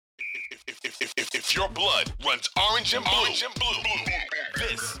If your blood runs orange and blue,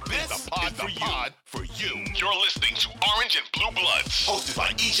 this is the pod for you. You're listening to Orange and Blue Bloods, hosted by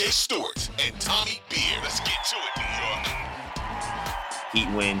EJ Stewart and Tommy Beer. Let's get to it, New York.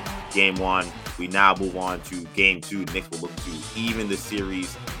 Heat win game one. We now move on to game two. Knicks will look to even the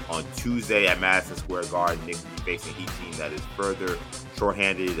series on Tuesday at Madison Square Garden. Knicks will be facing a Heat team that is further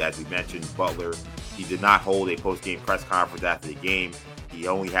shorthanded. As we mentioned, Butler, he did not hold a post-game press conference after the game. He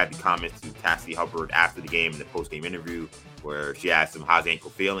only had the comments to Cassie Hubbard after the game in the post-game interview where she asked him, how's the ankle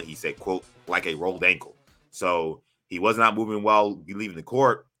feeling? He said, quote, like a rolled ankle. So he was not moving well leaving the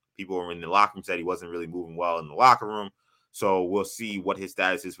court. People were in the locker room said he wasn't really moving well in the locker room. So we'll see what his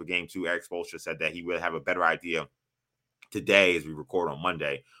status is for game two. Eric Spoelstra said that he will have a better idea today as we record on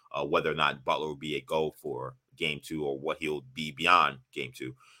Monday, whether or not Butler will be a go for game two or what he'll be beyond game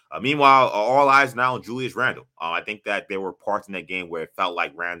two. Meanwhile, all eyes now on Julius Randle. I think that there were parts in that game where it felt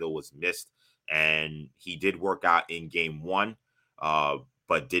like Randle was missed, and he did work out in game one,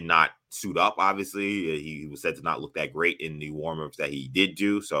 but did not suit up, obviously. He was said to not look that great in the warm-ups that he did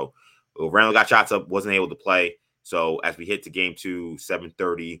do. So Randle got shots up, wasn't able to play. So as we hit to game two,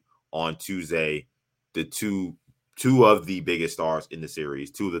 7:30 on Tuesday, the two of the biggest stars in the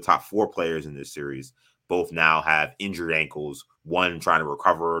series, two of the top four players in this series, both now have injured ankles, one trying to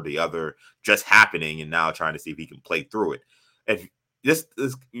recover, the other just happening and now trying to see if he can play through it. If this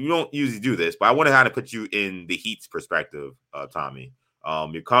you don't usually do this, but I want to kind of put you in the Heat's perspective, Tommy.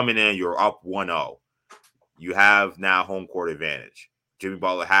 You're coming in, you're up 1-0. You have now home court advantage. Jimmy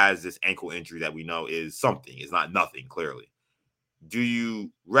Butler has this ankle injury that we know is something. It's not nothing, clearly. Do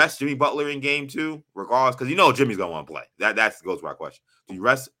you rest Jimmy Butler in game two, regardless? Because you know Jimmy's going to want to play. That goes to my question. Do you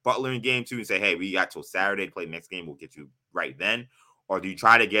rest Butler in game two and say, hey, we got till Saturday to play the next game. We'll get you right then? Or do you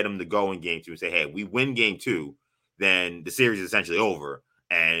try to get him to go in game two and say, hey, we win game two, then the series is essentially over,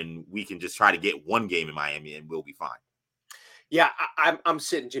 and we can just try to get one game in Miami and we'll be fine? Yeah, I'm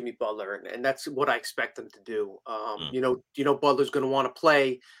sitting Jimmy Butler, and that's what I expect them to do. You know, Butler's going to want to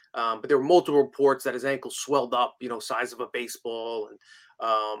play, but there were multiple reports that his ankle swelled up, size of a baseball,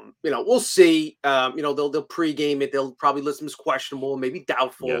 and we'll see. They'll pregame it. They'll probably list him as questionable, maybe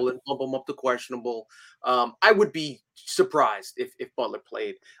doubtful, and bump him up to questionable. I would be surprised if Butler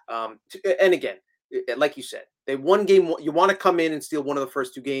played. And again, like you said, they won game one. You want to come in and steal one of the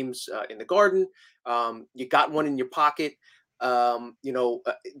first two games in the Garden. You got one in your pocket.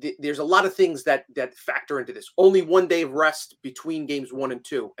 There's a lot of things that factor into this. Only 1 day of rest between games 1 and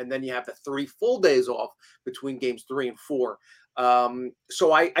 2, and then you have the 3 full days off between games 3 and 4.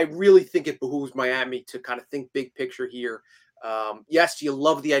 So I really think it behooves Miami to kind of think big picture here. Yes, you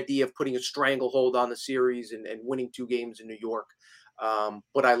love the idea of putting a stranglehold on the series and winning 2 games in New York.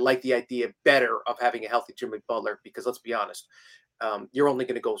 But I like the idea better of having a healthy Jimmy Butler, because let's be honest, you're only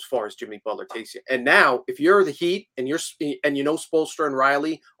going to go as far as Jimmy Butler takes you. And now, if you're the Heat and Spoelstra and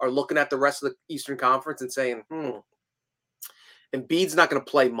Riley are looking at the rest of the Eastern Conference and saying, Embiid's not going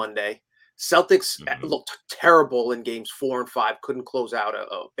to play Monday. Celtics looked terrible in games 4 and 5. Couldn't close out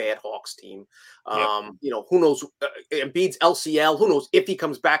a bad Hawks team. Who knows? Embiid's LCL. Who knows if he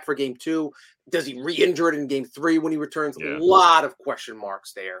comes back for game 2? Does he re-injure it in game 3 when he returns? A lot of question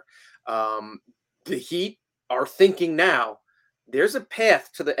marks there. The Heat are thinking now, there's a path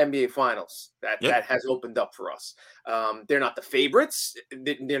to the NBA Finals that has opened up for us. They're not the favorites.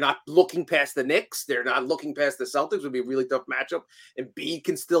 They're not looking past the Knicks. They're not looking past the Celtics. It would be a really tough matchup. And Embiid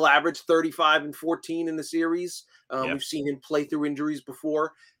can still average 35 and 14 in the series. We've seen him play through injuries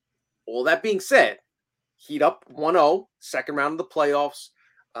before. All that being said, Heat up 1-0, second round of the playoffs.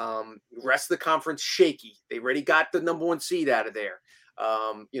 Rest of the conference shaky. They already got the number 1 seed out of there.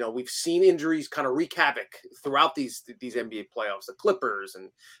 We've seen injuries kind of wreak havoc throughout these NBA playoffs, the Clippers and,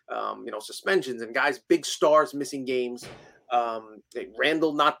 suspensions and guys, big stars missing games.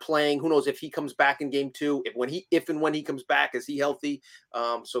 Randle not playing. Who knows if he comes back in game 2, if and when he comes back, is he healthy?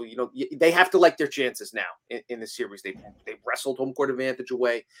 They have to like their chances now in the series. They wrestled home court advantage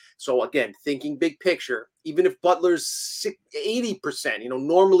away. So again, thinking big picture, even if Butler's 80%,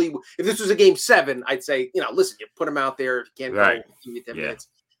 normally if this was a game 7, I'd say, listen, you put him out there. If you can't go, give me 10 minutes.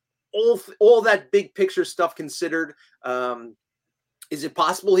 All that big picture stuff considered, is it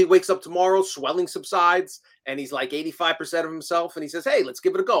possible he wakes up tomorrow, swelling subsides, and he's like 85% of himself, and he says, hey, let's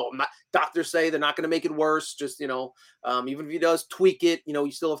give it a go? Doctors say they're not going to make it worse. Just, even if he does tweak it,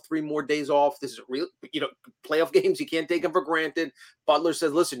 you still have 3 more days off. This is real, playoff games. You can't take them for granted. Butler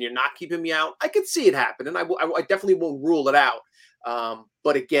says, listen, you're not keeping me out. I could see it happen, and I definitely won't rule it out.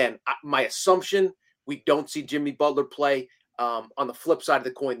 But again, my assumption, we don't see Jimmy Butler play. On the flip side of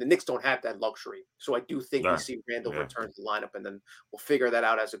the coin, the Knicks don't have that luxury. So I do think we Yeah. see Randall Yeah. return to the lineup, and then we'll figure that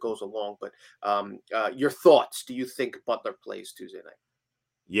out as it goes along. But your thoughts? Do you think Butler plays Tuesday night?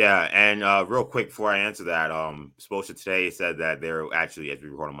 Yeah, and real quick before I answer that, Spoelstra today said that there actually, as we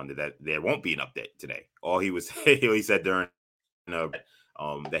record on Monday, that there won't be an update today. All he was he said during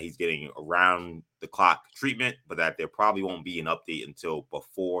that he's getting around the clock treatment, but that there probably won't be an update until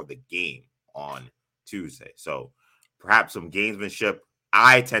before the game on Tuesday. So perhaps some gamesmanship.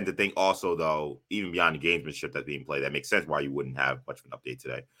 I tend to think also, though, even beyond the gamesmanship that's being played, that makes sense why you wouldn't have much of an update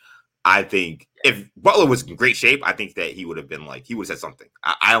today. I think if Butler was in great shape, I think that he would have been like, he would have said something.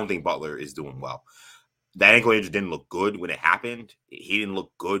 I don't think Butler is doing well. That ankle injury didn't look good when it happened. He didn't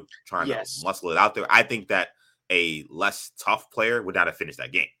look good trying to muscle it out there. I think that a less tough player would not have finished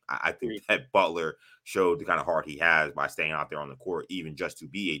that game. I think that Butler showed the kind of heart he has by staying out there on the court, even just to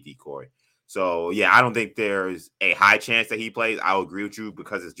be a decoy. So, yeah, I don't think there's a high chance that he plays. I'll agree with you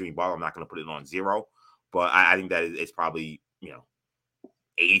because it's Jimmy Butler. I'm not going to put it on 0. But I think that it's probably,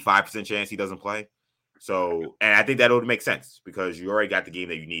 85% chance he doesn't play. So, and I think that would make sense because you already got the game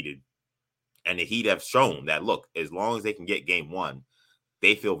that you needed. And the Heat have shown that, look, as long as they can get game 1,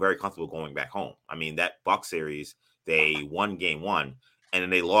 they feel very comfortable going back home. I mean, that Bucks series, they won game 1, and then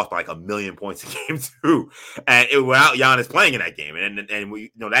they lost by like 1,000,000 points in game 2. And it without Giannis playing in that game. And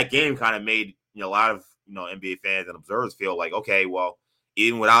we, that game kind of made, a lot of, NBA fans and observers feel like, okay, well,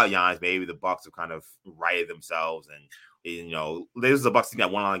 even without Giannis, maybe the Bucks have kind of righted themselves. And, this is a Bucks team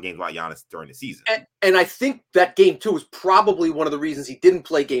that won on games without Giannis during the season. And I think that game 2 was probably one of the reasons he didn't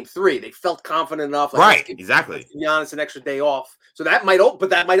play game 3. They felt confident enough. Right, exactly. Giannis an extra day off. So that might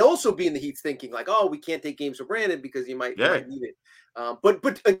also be in the Heat's thinking like, oh, we can't take games for granted because you might need it.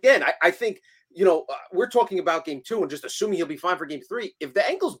 But again, I think, we're talking about game 2 and just assuming he'll be fine for game 3. If the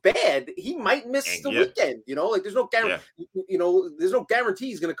ankle's bad, he might miss the weekend. Like there's no guarantee. There's no guarantee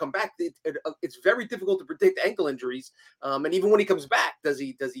he's going to come back. It's very difficult to predict ankle injuries. And even when he comes back, does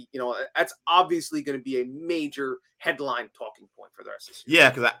he? That's obviously going to be a major headline talking point for the rest of the season. Yeah,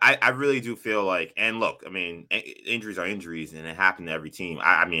 because I really do feel like, and look, I mean, injuries are injuries, and it happened to every team.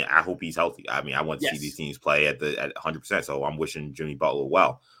 I mean, I hope he's healthy. I mean, I want to see these teams play at 100%. So I'm wishing Jimmy Butler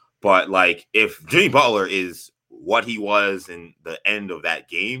well. But like, if Jimmy Butler is what he was in the end of that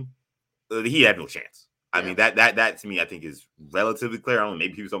game, he had no chance. I mean, that to me, I think is relatively clear. I don't know,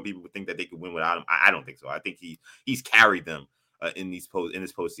 maybe some people would think that they could win without him. I don't think so. I think he's carried them in this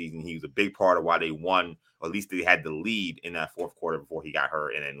postseason. He was a big part of why they won, or at least they had the lead in that fourth quarter before he got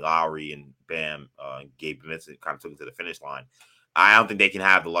hurt. And then Lowry and Bam, Gabe Vincent kind of took him to the finish line. I don't think they can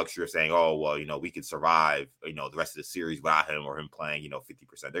have the luxury of saying, oh, well, we could survive, the rest of the series without him or him playing, 50%.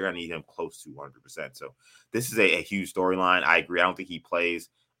 They're going to need him close to 100%. So this is a huge storyline. I agree. I don't think he plays.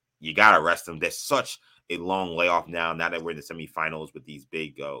 You got to rest him. There's such a long layoff now that we're in the semifinals with these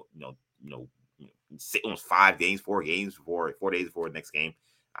big, almost 4 days before the next game.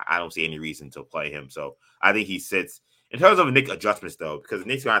 I don't see any reason to play him. So I think he sits. In terms of Knicks adjustments, though, because the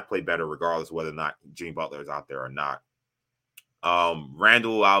Knicks are going to have to play better regardless of whether or not Jimmy Butler is out there or not.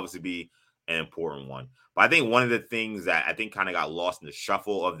 Randall will obviously be an important one. But I think one of the things that I think kind of got lost in the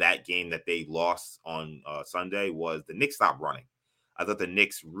shuffle of that game that they lost on Sunday was the Knicks stopped running. I thought the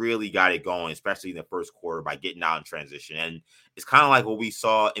Knicks really got it going, especially in the first quarter by getting out in transition. And it's kind of like what we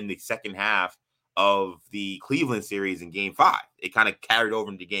saw in the second half of the Cleveland series in game 5. It kind of carried over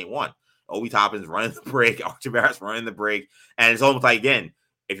into game 1. Obi Toppin's running the break, Archie Barrett's running the break. And it's almost like, again,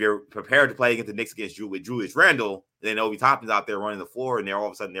 if you're prepared to play against the Knicks against Julius Randle, then Obi Toppin's out there running the floor, and all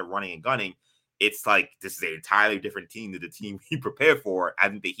of a sudden they're running and gunning. It's like this is an entirely different team than the team he prepared for. I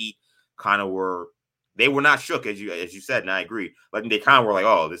think the Heat kind of were not shook, as you said, and I agree. But they kind of were like,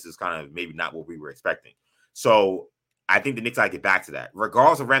 oh, this is kind of maybe not what we were expecting. So I think the Knicks got to get back to that,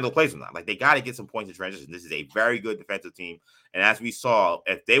 regardless of Randle plays or not. Like, they got to get some points in transition. This is a very good defensive team. And as we saw,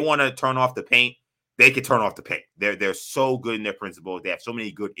 if they want to turn off the paint, they can turn off the paint. They're so good in their principles. They have so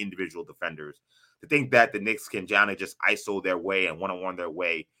many good individual defenders. To think that the Knicks can just ISO their way and one-on-one their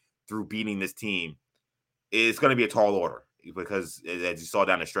way through beating this team is going to be a tall order because, as you saw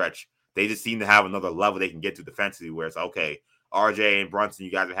down the stretch, they just seem to have another level they can get to defensively where it's, okay, RJ and Brunson,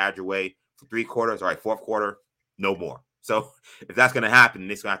 you guys have had your way for 3 quarters. All right, fourth quarter, no more. So if that's going to happen, the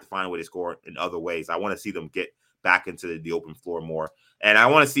Knicks going to have to find a way to score in other ways. I want to see them get back into the open floor more. And I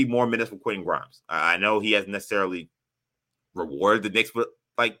want to see more minutes from Quentin Grimes. I know he hasn't necessarily rewarded the Knicks with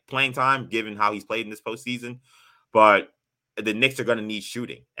playing time, given how he's played in this postseason. But the Knicks are going to need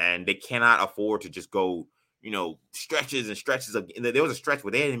shooting, and they cannot afford to just go, stretches and stretches of. There was a stretch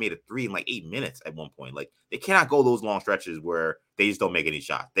where they hadn't made a 3 in 8 minutes at one point. Like, they cannot go those long stretches where they just don't make any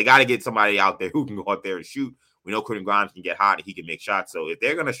shots. They got to get somebody out there who can go out there and shoot, We know Quentin Grimes can get hot and he can make shots. So if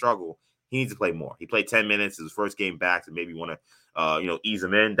they're going to struggle, he needs to play more. He played 10 minutes his first game back, so maybe want to ease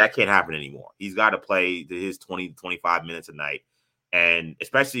him in. That can't happen anymore. He's got to play his 20 to 25 minutes a night. And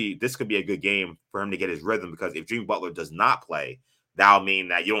especially this could be a good game for him to get his rhythm, because if Jimmy Butler does not play, that'll mean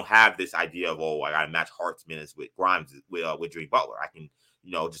that you don't have this idea of, oh, I got to match Hart's minutes with Grimes with Jimmy Butler. I can,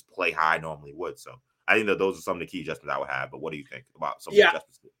 just play how I normally would. So I think that those are some of the key adjustments I would have. But what do you think about some of the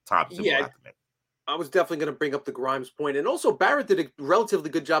adjustments Thompson will have to make? I was definitely going to bring up the Grimes point. And also Barrett did a relatively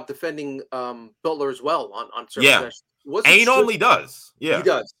good job defending Butler as well on certain sessions. And he normally does. Yeah. He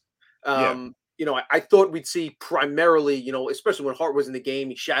does. I thought we'd see primarily, especially when Hart was in the game,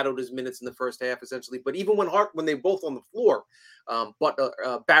 he shadowed his minutes in the first half essentially. But even when they were both on the floor,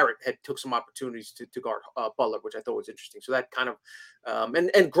 Barrett took some opportunities to guard Butler, which I thought was interesting. So that kind of,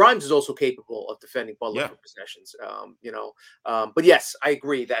 and Grimes is also capable of defending Butler for possessions. But yes, I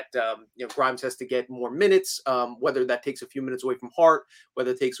agree that Grimes has to get more minutes. Whether that takes a few minutes away from Hart,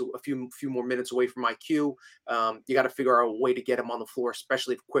 whether it takes a few more minutes away from IQ, you got to figure out a way to get him on the floor,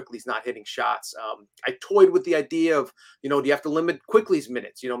 especially if Quickly's not hitting shots. I toyed with the idea of, do you have to limit Quickly's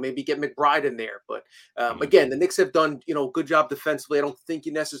minutes? Maybe get McBride in there. But again, the Knicks have done, a good job defensively. I don't think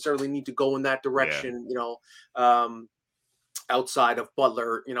you necessarily need to go in that direction. Outside of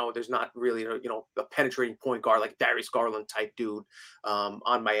Butler, there's not really a penetrating point guard like Darius Garland type dude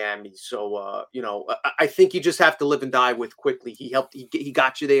on Miami. So I think you just have to live and die with Quickly. He helped. He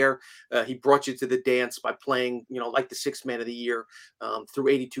got you there. He brought you to the dance by playing like the sixth man of the year through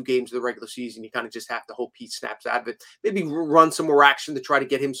 82 games of the regular season. You kind of just have to hope he snaps out of it. Maybe run some more action to try to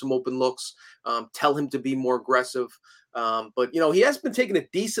get him some open looks. Tell him to be more aggressive. But he has been taking a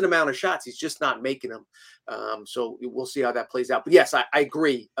decent amount of shots. He's just not making them. So we'll see how that plays out. But yes, I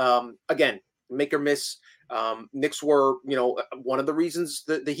agree. Again, make or miss. Knicks were, one of the reasons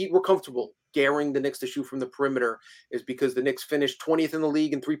the Heat were comfortable daring the Knicks to shoot from the perimeter is because the Knicks finished 20th in the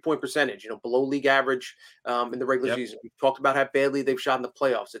league in 3-point percentage, below league average in the regular season. We talked about how badly they've shot in the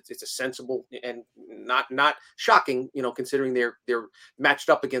playoffs. It's a sensible and not shocking, considering they're matched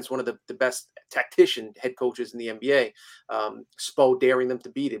up against one of the best tactician head coaches in the NBA. Spo daring them to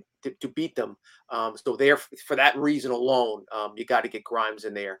beat them. So there, for that reason alone, you got to get Grimes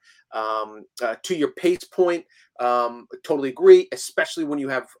in there. To your pace point, totally agree, especially when you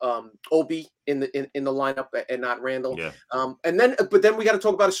have Obi in the lineup and not Randall. Yeah. But then we got to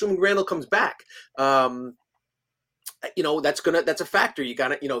talk about assuming Randall comes back. That's a factor. You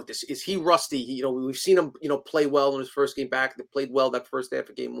got to, is he rusty? We've seen him, play well in his first game back. They played well that first half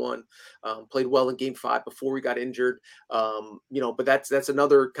of game one, played well in game 5 before he got injured. But that's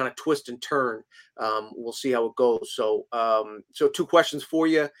another kind of twist and turn. We'll see how it goes. So 2 questions for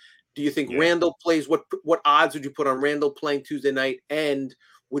you. Do you think Randall plays? What odds would you put on Randall playing Tuesday night? And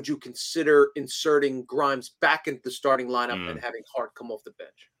would you consider inserting Grimes back into the starting lineup and having Hart come off the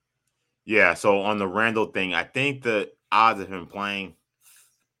bench? Yeah, so on the Randall thing, I think the odds of him playing,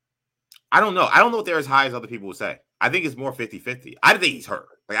 I don't know. I don't know if they're as high as other people would say. I think it's more 50-50. I think he's hurt.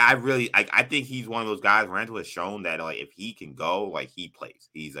 I think he's one of those guys. Randall has shown that if he can go, he plays.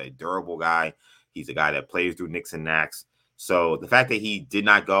 He's a durable guy. He's a guy that plays through nicks and knacks. So the fact that he did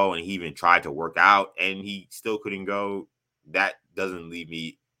not go and he even tried to work out and he still couldn't go, that doesn't leave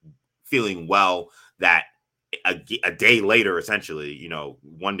me feeling well that a day later, essentially,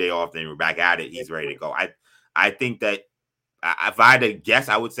 one day off, then we're back at it. He's ready to go. I think that if I had to guess,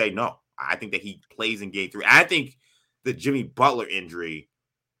 I would say no. I think that he plays in game 3. I think the Jimmy Butler injury,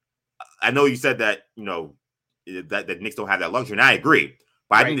 I know you said that, that the Knicks don't have that luxury, and I agree.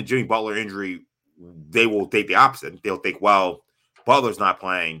 But I think the Jimmy Butler injury, they will think the opposite. They'll think, well, Butler's not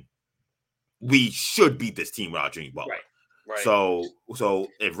playing. We should beat this team without Jimmy Butler. Right. So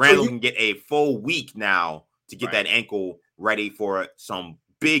if Randall can get a full week now to get that ankle ready for some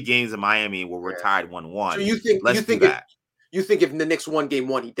big games in Miami where we're tied 1-1. So you think if the Knicks won game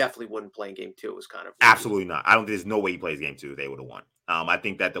 1, he definitely wouldn't play in game 2 is kind of absolutely not. I don't think there's no way he plays game 2 if they would have won. I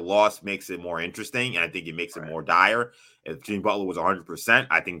think that the loss makes it more interesting, and I think it makes it more dire. If Jimmy Butler was 100%,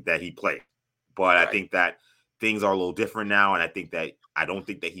 I think that he played. But I think that things are a little different now, and I don't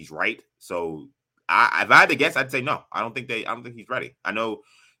think that he's right. So if I had to guess, I'd say no. I don't think he's ready. I know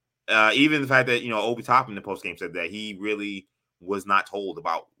even the fact that Obi Toppin in the post game said that he really was not told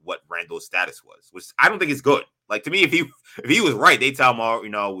about what Randall's status was, which I don't think is good. To me, if he was right, they tell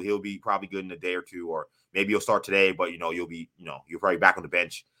him, he'll be probably good in a day or two, or maybe he'll start today, but you'll be, you're probably back on the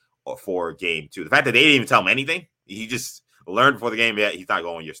bench for game 2. The fact that they didn't even tell him anything, he just learned before the game that he's not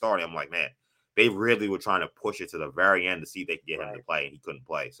going. You're starting. I'm like, man, they really were trying to push it to the very end to see if they could get him to play, and he couldn't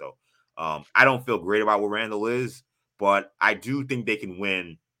play. So I don't feel great about where Randall is, but I do think they can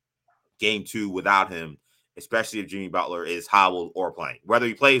win game 2 without him especially if Jimmy Butler is hobbled or playing. Whether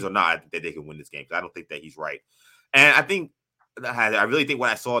he plays or not, I think that they can win this game. I don't think that he's right. And I really think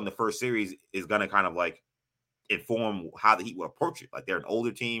what I saw in the first series is going to kind of like inform how the Heat will approach it. Like they're an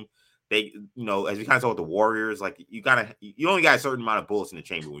older team. They, as we kind of saw with the Warriors, like you only got a certain amount of bullets in the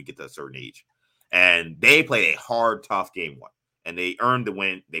chamber when you get to a certain age. And they played a hard, tough game one. And they earned the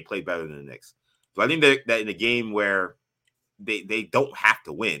win. They played better than the Knicks. So I think that in a game where they don't have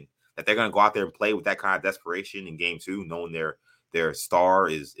to win, that they're going to go out there and play with that kind of desperation in game two, knowing their star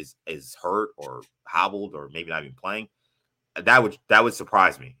is hurt or hobbled or maybe not even playing. That would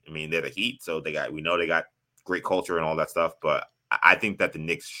surprise me. I mean, they're the Heat, so we know they got great culture and all that stuff, but I think that the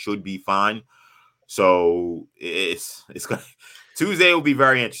Knicks should be fine. So it's going Tuesday will be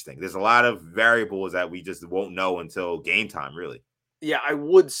very interesting. There's a lot of variables that we just won't know until game time, really. Yeah, I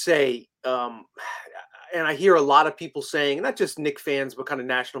would say, and I hear a lot of people saying, not just Knicks fans, but kind of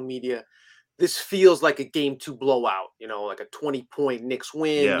national media, this feels like a game two blowout, like a 20-point Knicks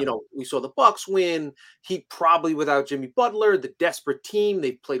win. Yeah. We saw the Bucks win. Heat probably without Jimmy Butler, the desperate team.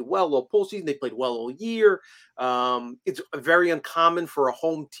 They played well all postseason. They played well all year. It's very uncommon for a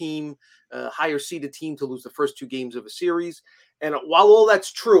home team, higher seeded team to lose the first two games of a series. And while all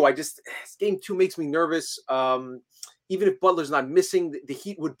that's true, game two makes me nervous. Even if Butler's not missing, the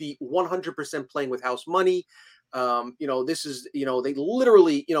Heat would be 100% playing with house money. This is, they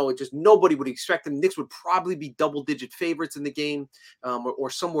literally, just nobody would expect them. Knicks would probably be double-digit favorites in the game,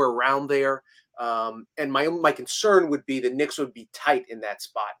 or somewhere around there. And my concern would be the Knicks would be tight in that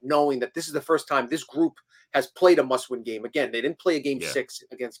spot, knowing that this is the first time this group has played a must-win game. Again, they didn't play a game 6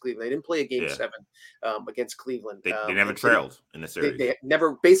 against Cleveland. They didn't play a game 7 against Cleveland. They never trailed in the series. They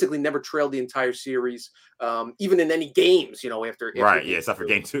basically never trailed the entire series, even in any games. After except for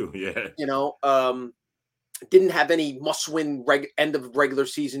game 2. Yeah. Didn't have any must-win end of regular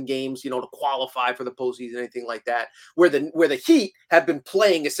season games, to qualify for the postseason, anything like that. Where the Heat have been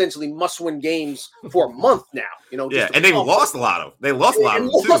playing essentially must-win games for a month now, and they've lost a lot of. They lost a lot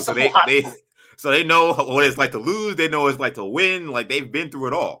of them too. So they know what it's like to lose. They know what it's like to win. Like they've been through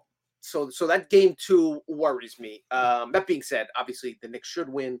it all. So that game 2 worries me. That being said, obviously the Knicks should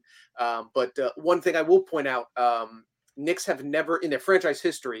win. But one thing I will point out. Knicks have never, in their franchise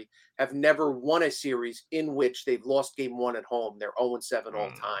history, have never won a series in which they've lost game 1 at home. They're 0-7 all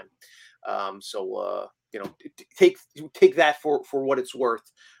time. Take that for what it's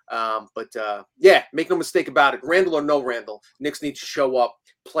worth. Make no mistake about it. Randall or no Randall, Knicks need to show up,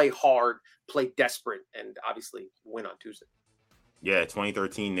 play hard, play desperate, and obviously win on Tuesday. Yeah,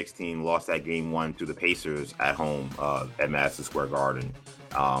 2013 Knicks team lost that game 1 to the Pacers at home at Madison Square Garden.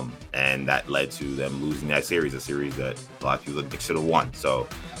 And that led to them losing that series, a series that a lot of people think should have won. So,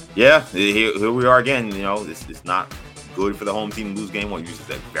 yeah, here we are again. This is not good for the home team to lose game 1. Usually it's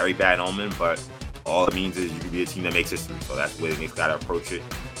a very bad omen, but all it means is you can be a team that makes history. So that's the way the Knicks got to approach it.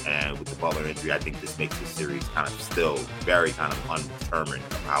 And with the Butler injury, I think this makes this series kind of still very kind of undetermined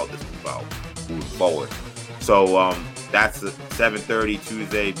of how this will go moving forward. So that's 7:30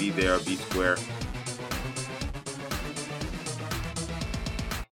 Tuesday. Be there, be square.